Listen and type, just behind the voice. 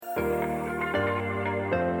Welcome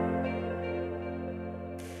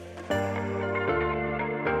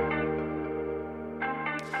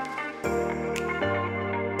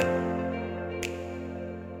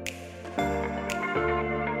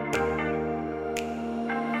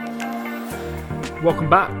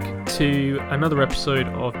back to another episode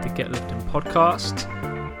of the Get Lifting podcast.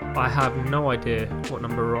 I have no idea what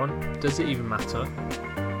number we're on. Does it even matter?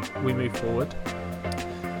 We move forward.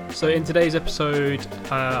 So in today's episode,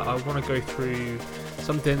 I want to go through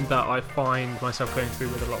something that I find myself going through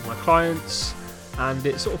with a lot of my clients, and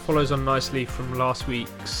it sort of follows on nicely from last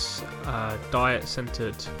week's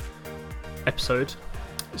diet-centered episode.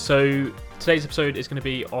 So today's episode is going to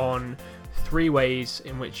be on 3 ways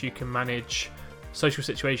in which you can manage social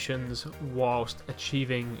situations whilst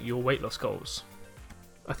achieving your weight loss goals.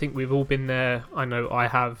 I think we've all been there. I know I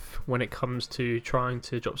have. When it comes to trying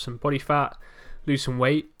to drop some body fat, lose some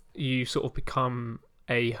weight, you sort of become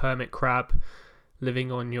a hermit crab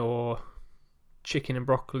living on your chicken and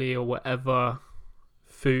broccoli or whatever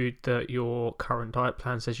food that your current diet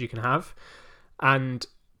plan says you can have, and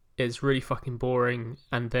it's really fucking boring.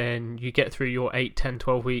 And then you get through your 8, 10,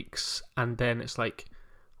 12 weeks and then it's like,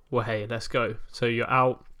 well, hey, let's go. So you're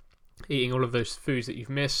out eating all of those foods that you've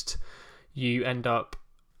missed. You end up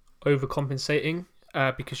overcompensating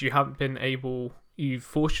because you've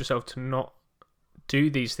forced yourself to not do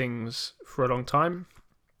these things for a long time.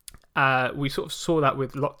 We sort of saw that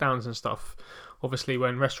with lockdowns and stuff. Obviously,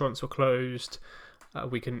 when restaurants were closed,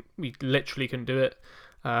 we literally couldn't do it.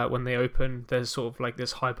 When they open, there's sort of like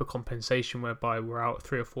this hyper compensation whereby we're out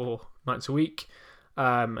 3 or 4 nights a week.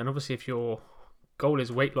 And obviously, if your goal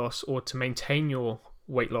is weight loss, or to maintain your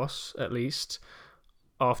weight loss at least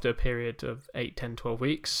after a period of 8, 10, 12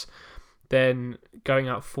 weeks, then going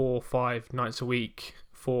out 4 or 5 nights a week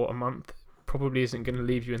for a month probably isn't going to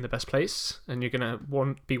leave you in the best place, and you're going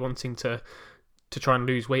to be wanting to try and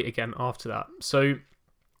lose weight again after that. So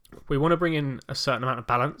we want to bring in a certain amount of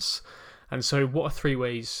balance. And so what are 3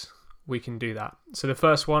 ways we can do that? So the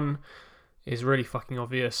first one is really fucking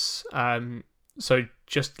obvious. So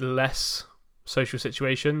just less social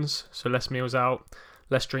situations, so less meals out,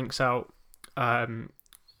 less drinks out.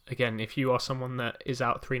 Again, if you are someone that is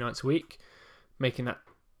out 3 nights a week, making that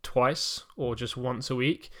twice or just once a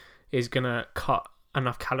week is going to cut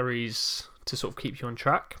enough calories to sort of keep you on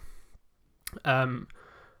track. And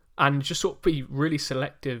just sort of be really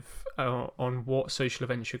selective on what social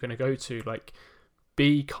events you're going to go to. Like,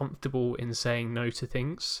 be comfortable in saying no to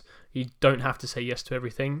things. You don't have to say yes to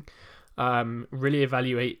everything. Really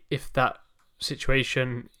evaluate if that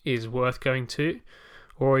situation is worth going to,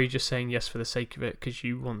 or are you just saying yes for the sake of it because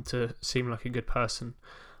you want to seem like a good person.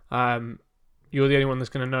 You're the only one that's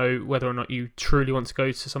going to know whether or not you truly want to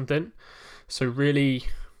go to something. So really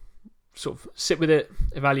sort of sit with it,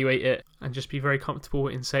 evaluate it, and just be very comfortable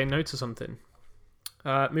in saying no to something.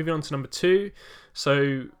 Moving on to number 2.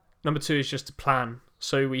 So number 2 is just a plan.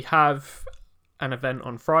 So we have an event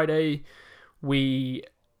on Friday. We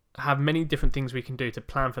have many different things we can do to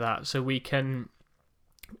plan for that. So we can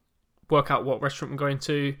work out what restaurant we're going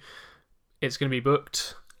to. It's going to be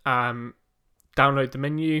booked. Download the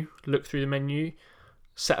menu, look through the menu,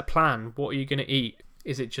 set a plan. What are you going to eat?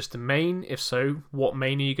 Is it just a main? If so, what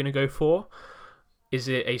main are you going to go for? Is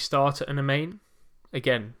it a starter and a main?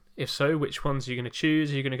 Again, if so, which ones are you going to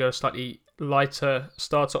choose? Are you going to go a slightly lighter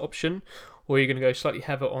starter option, or are you going to go slightly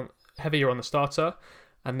heavier on the starter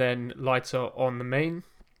and then lighter on the main?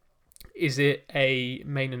 Is it a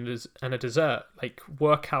main and a dessert? Like,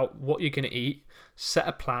 work out what you're going to eat, set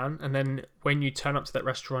a plan, and then when you turn up to that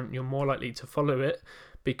restaurant, you're more likely to follow it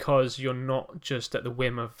because you're not just at the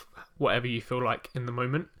whim of whatever you feel like in the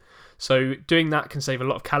moment. So doing that can save a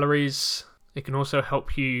lot of calories. It can also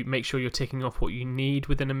help you make sure you're ticking off what you need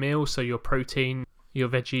within a meal, so your protein, your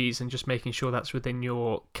veggies, and just making sure that's within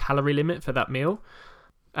your calorie limit for that meal.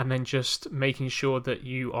 And then just making sure that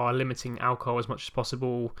you are limiting alcohol as much as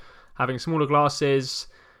possible, having smaller glasses,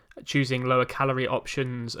 choosing lower calorie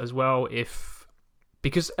options as well.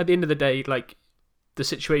 Because at the end of the day, like, the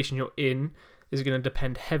situation you're in is going to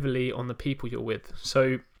depend heavily on the people you're with.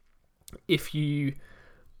 So if you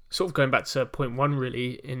sort of, going back to point 1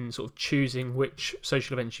 really, in sort of choosing which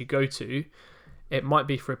social events you go to, it might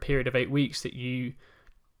be for a period of 8 weeks that you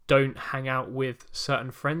don't hang out with certain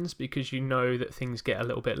friends because you know that things get a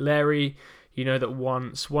little bit leery. You know that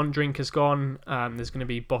once one drink has gone, there's going to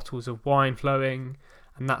be bottles of wine flowing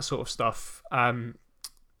and that sort of stuff.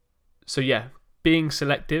 So yeah, being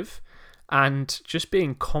selective and just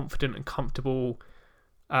being confident and comfortable,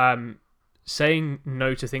 saying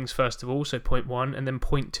no to things first of all, so point 1, and then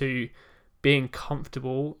point 2, being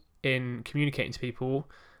comfortable in communicating to people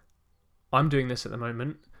I'm doing this at the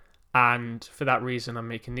moment, and for that reason I'm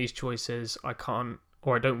making these choices. I can't,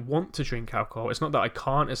 or I don't want to drink alcohol. It's not that I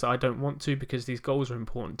can't, it's that I don't want to, because these goals are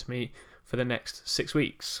important to me for the next 6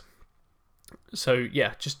 weeks. So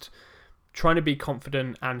yeah, just trying to be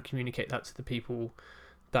confident and communicate that to the people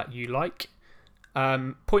that you like.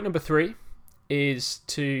 Point number 3 is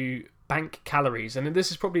to bank calories, and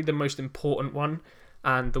this is probably the most important one,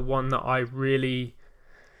 and the one that I really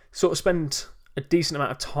sort of spend a decent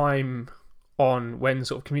amount of time on when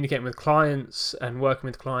sort of communicating with clients and working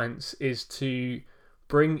with clients, is to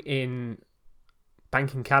bring in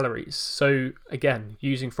banking calories. So again,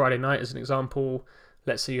 using Friday night as an example,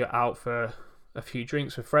 let's say you're out for a few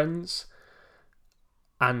drinks with friends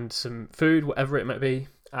and some food, whatever it might be,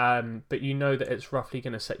 but you know that it's roughly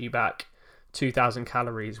going to set you back 2,000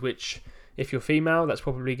 calories, which if you're female, that's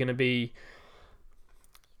probably going to be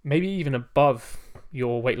maybe even above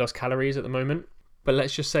your weight loss calories at the moment. But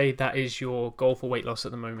let's just say that is your goal for weight loss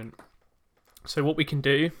at the moment. So what we can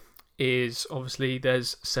do is, obviously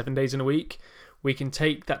there's 7 days in a week. We can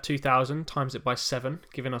take that 2,000 times it by 7,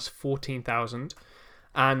 giving us 14,000.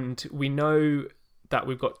 And we know that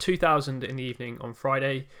we've got 2,000 in the evening on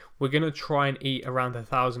Friday. We're going to try and eat around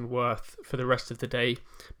 1,000 worth for the rest of the day,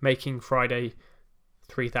 making Friday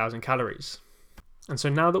 3,000 calories. And so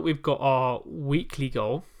now that we've got our weekly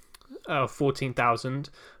goal of 14,000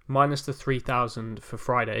 minus the 3,000 for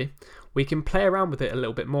Friday, we can play around with it a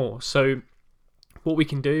little bit more. So what we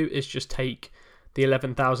can do is just take the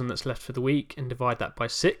 11,000 that's left for the week and divide that by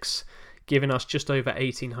 6, giving us just over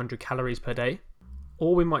 1,800 calories per day.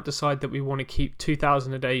 Or we might decide that we want to keep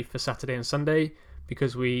 2,000 a day for Saturday and Sunday,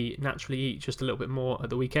 because we naturally eat just a little bit more at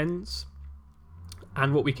the weekends.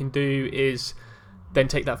 And what we can do is then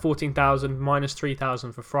take that 14,000 minus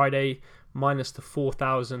 3,000 for Friday, minus the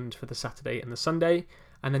 4,000 for the Saturday and the Sunday,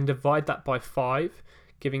 and then divide that by 5,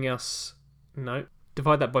 giving us,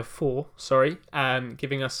 divide that by 4,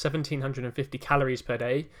 giving us 1,750 calories per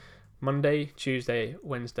day, Monday, Tuesday,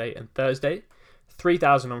 Wednesday, and Thursday.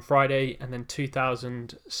 3,000 on Friday, and then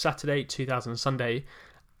 2,000 Saturday, 2,000 Sunday,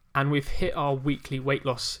 and we've hit our weekly weight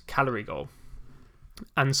loss calorie goal.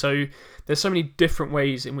 And so there's so many different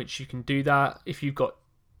ways in which you can do that. If you've got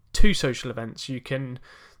 2 social events, you can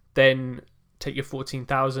then take your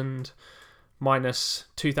 14,000 minus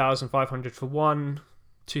 2,500 for one,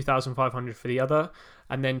 2,500 for the other,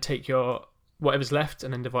 and then take your whatever's left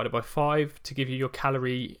and then divide it by 5 to give you your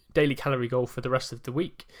daily calorie goal for the rest of the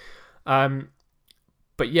week.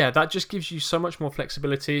 But yeah, that just gives you so much more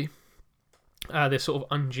flexibility. This sort of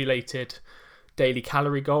undulated daily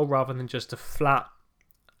calorie goal rather than just a flat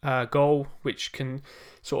goal, which can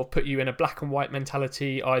sort of put you in a black and white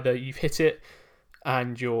mentality. Either you've hit it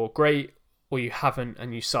and you're great, or you haven't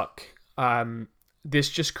and you suck. This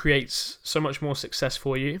just creates so much more success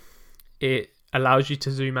for you. It allows you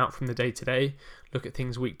to zoom out from the day to day, look at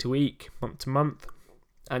things week to week, month to month,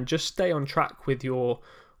 and just stay on track with your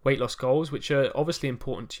weight loss goals, which are obviously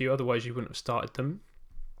important to you, otherwise you wouldn't have started them,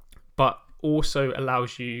 but also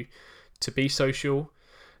allows you to be social,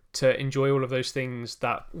 to enjoy all of those things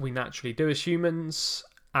that we naturally do as humans,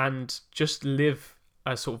 and just live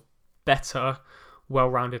a sort of better,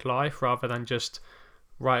 well-rounded life, rather than just,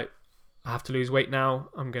 right, I have to lose weight now,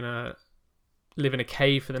 I'm going to live in a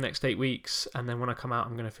cave for the next 8 weeks, and then when I come out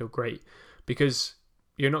I'm going to feel great. Because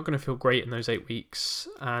you're not going to feel great in those 8 weeks,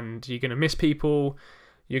 and you're going to miss people,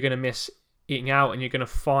 you're going to miss eating out, and you're going to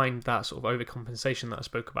find that sort of overcompensation that I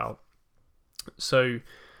spoke about. So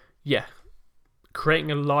yeah,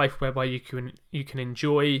 creating a life whereby you can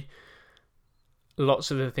enjoy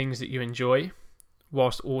lots of the things that you enjoy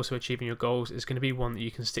whilst also achieving your goals is going to be one that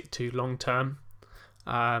you can stick to long term.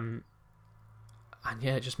 And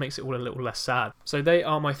yeah, it just makes it all a little less sad. So they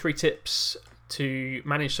are my 3 tips to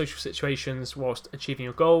manage social situations whilst achieving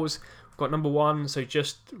your goals. We've got number 1, so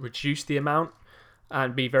just reduce the amount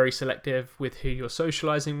and be very selective with who you're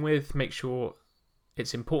socializing with. Make sure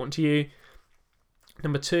it's important to you.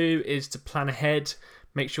 Number 2 is to plan ahead.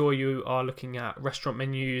 Make sure you are looking at restaurant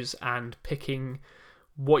menus and picking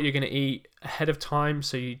what you're going to eat ahead of time,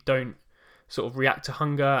 so you don't sort of react to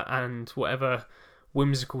hunger and whatever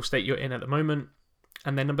whimsical state you're in at the moment.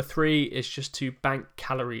 And then number 3 is just to bank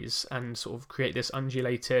calories and sort of create this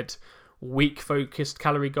undulated, week-focused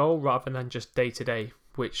calorie goal rather than just day-to-day,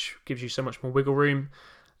 which gives you so much more wiggle room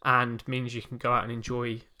and means you can go out and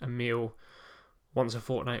enjoy a meal once a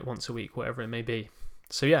fortnight, once a week, whatever it may be.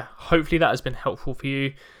 So yeah, hopefully that has been helpful for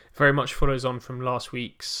you. Very much follows on from last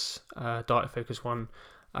week's Diet Focus one.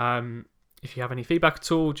 If you have any feedback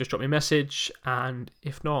at all, just drop me a message, and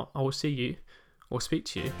if not, I will see you or speak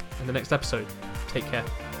to you in the next episode. Take care.